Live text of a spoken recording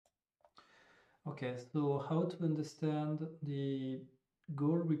Okay, so how to understand the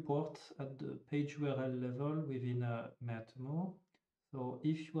goal report at the page URL level within Matomo. So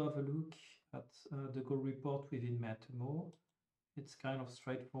if you have a look at the goal report within Matomo, it's kind of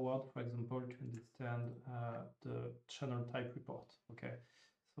straightforward, for example, to understand the channel type report. Okay,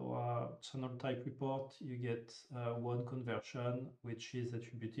 so channel type report, you get one conversion, which is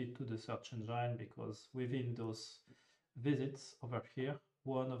attributed to the search engine because within those visits over here,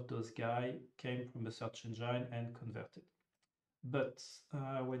 one of those guys came from a search engine and converted. But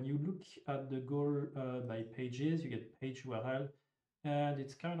when you look at the goal by pages, you get page URL, and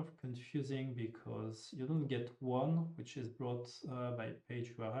it's kind of confusing because you don't get one, which is brought by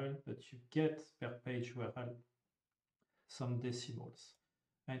page URL, but you get per page URL some decimals.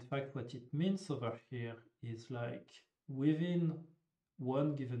 And in fact, what it means over here is like within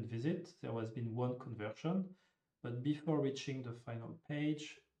one given visit, there has been one conversion, but before reaching the final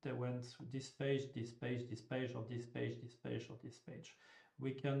page, they went through this page, this page, this page, or this page, this page, or this page.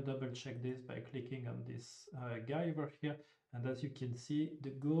 We can double check this by clicking on this guy over here. And as you can see, the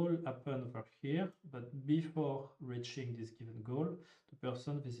goal happened over here, but before reaching this given goal, the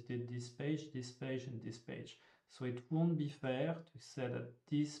person visited this page, and this page. So it won't be fair to say that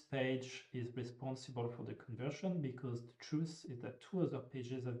this page is responsible for the conversion because the truth is that two other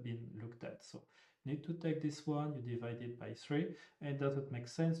pages have been looked at. So you need to take this one, you divide it by 3, and it doesn't make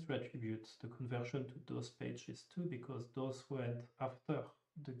sense to attribute the conversion to those pages too because those went after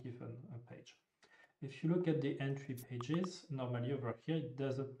the given page. If you look at the entry pages, normally over here, it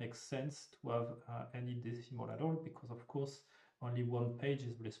doesn't make sense to have any decimal at all because, of course, only one page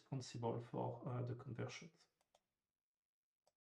is responsible for the conversions.